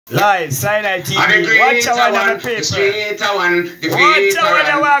Live, Sinai TV. Watch out on the paper. The straighter one, the Watch out when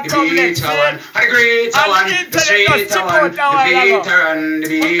you walk come next one. The greater one, the straighter one, the greater one,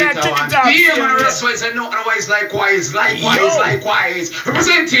 the greater one. The man wrestlers and not otherwise likewise.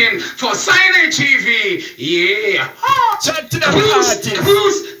 Representing for Sinai TV. Yeah. Chat to the artist.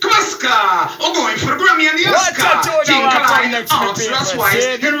 Caboose, Kabaska. Or going for the Grammy and the Oscar. King Klein, Ox,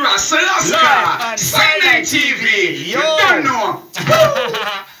 Rosswise, and Russell Oscar. Sinai TV. You don't know.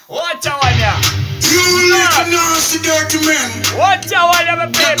 Watch out on ya. You little nasty dirty men. Watch out on ya, my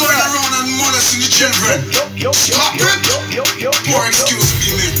they're paper. going around and molesting the children. Stop it. Poor excuse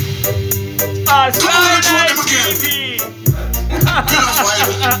me, man. Sinai TV. Pedophile.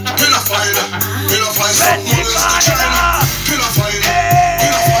 Stop molesting China. Pedophile.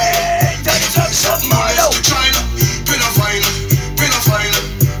 Stop molesting China. Pedophile.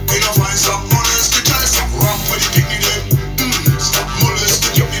 Stop molesting China. Stop ramp with the picnic them. Stop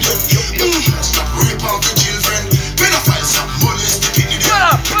molesting the picnic them. Stop rape out the children. Pedophile. Stop molesting the picnic them.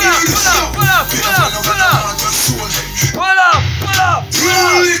 Pull up. You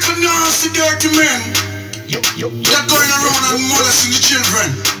little nasty dirty men. They're going around and molesting the children.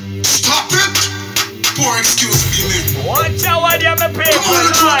 Stop it. Poor excuse me, man. Watch out on ya, my paper.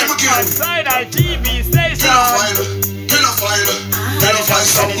 Live on Sinai TV station. Pedophile,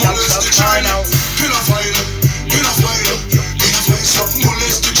 stop molesting China. Pedophile, stop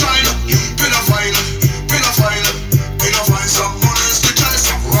molesting China. Pedophile, stop molesting China.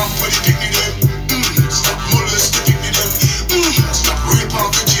 Stop ramp with the picnic them. Stop molesting the picnic them. Stop rape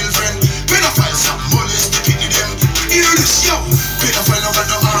out the children. Pedophile, stop molesting the picnic them. Hear this, yo. Pedophile don't got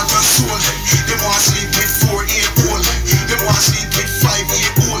no heart and soul. They want to sleep with 4-year-old. They want to sleep with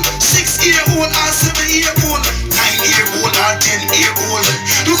 5-year-old, 6-year-old, and 7-year-old, 9-year-old, and 10-year-old.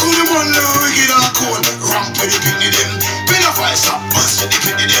 Look how the man look wicked and cold. Ramp with the picnic them. Pedophile, stop busting the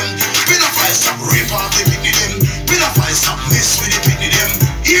picnic them. Pedophile, stop rape off the picnic them. Pedophile, stop mess with the picnic them.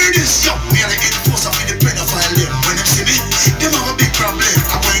 Hear this, yo. Me and the enforcer for the pedophile them. When them see me, them have a big problem.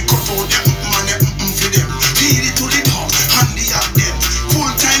 I want to cut out them man, them for them. Feed it to the dog, handy at them. Full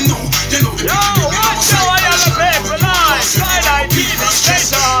time now, they know the picnic them. Watch out on ya, my paper. Live, Sinai TV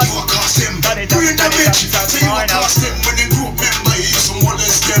station. You are cast them, bring them bitch. Say you are cast them when they group member. You some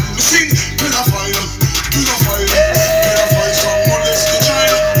molest them. Sing pedophile, stop molest the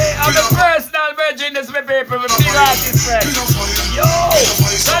child. I'm the personal virgin, this is my paper with big artist friend. Yo,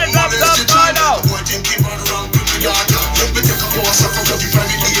 turn it up, find out.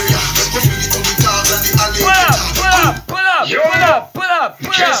 Pull up.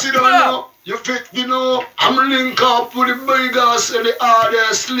 Yes, you don't know. You fit, you know. I'm link up with the biggest and the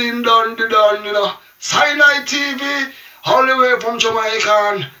hardest, lean down the down, you know. Sinai TV, all the way from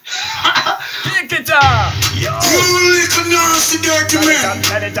Jamaica. Pick it up. Yo. You little nasty dirty men.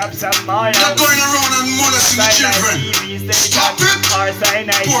 They're going around and molesting the children. Stop it.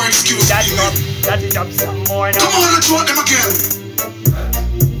 Poor excuse me, man. Come on, let's watch them again.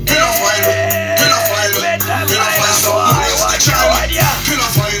 Pedophile, stop molesting the child.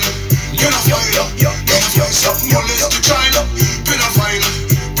 Pedophile, stop molesting the child.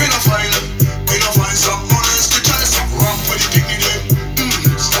 Pedophile, stop molesting the child. Stop ramp with the picnic them.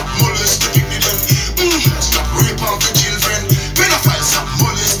 Stop molesting the picnic them. Stop rape out the children. Pedophile, stop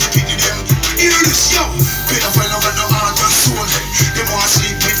molesting the picnic them. Hear this, yo. Pedophile don't got no heart and soul. They want to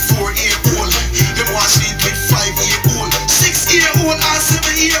sleep with 4-year-old. They want to sleep with 5-year-old, 6-year-old, and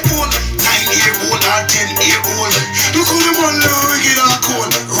 7-year-old, 9-year-old, and 10-year-old. Look how the man look wicked and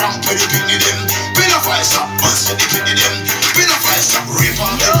cold. Ramp with the picnic them. Pedophile, stop busting the picnic them. Pedophile, stop rape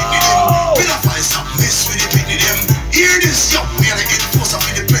out the picnic them. Pedophile, stop mess with the picnic them. Hear this, yo. Me and the enforcer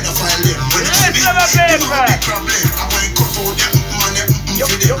for the pedophile them. When they see me, them have a big problem. I want to cut out them man,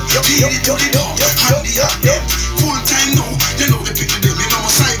 for them. Feed it to the dog, handy at them. Full time now, they know the picnic them. You know my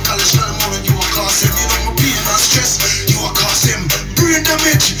psychologist, tell them moment you are cast them. You know my pain and stress, you are cast them. Brain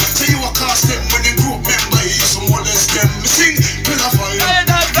damage, say you are cast them. When they group member, you some molest them. Me sing pedophile.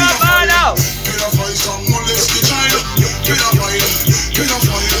 Pedophile, stop molest the child. Pedophile,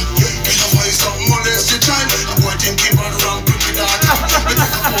 stop molest the child. I'm going to keep on around with that. But you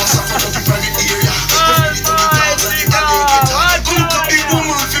can go suffer from the private area. Come to big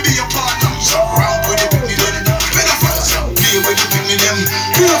woman to be a partner. Stop ramp with the picnic them. Pedophile, stop play with the picnic them.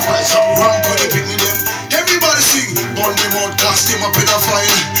 Pedophile, stop ramp with the picnic them. Everybody sing. Burn them out, cast them a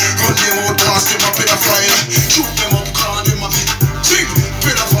pedophile. Run them out, cast them a pedophile. Shoot them up, call them a sing.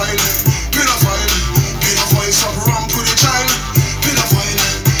 Pedophile, stop ramp with the child. Pedophile,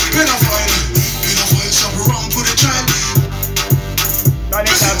 stop ramp with the child.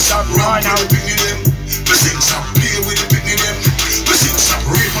 Stop ramp with the picnic them. Stop play with the picnic them. Stop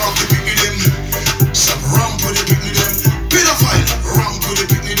rape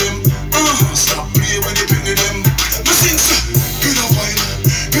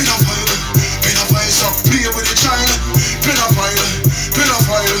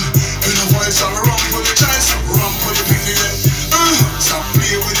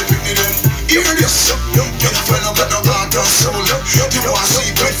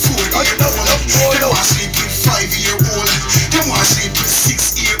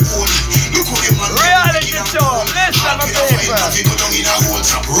my paper.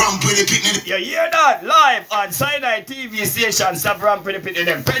 You hear that? Live on Sinai TV station. Stop ramping the pit in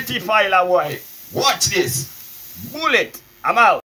them. Petty file away. Watch this. Bullet. I'm out.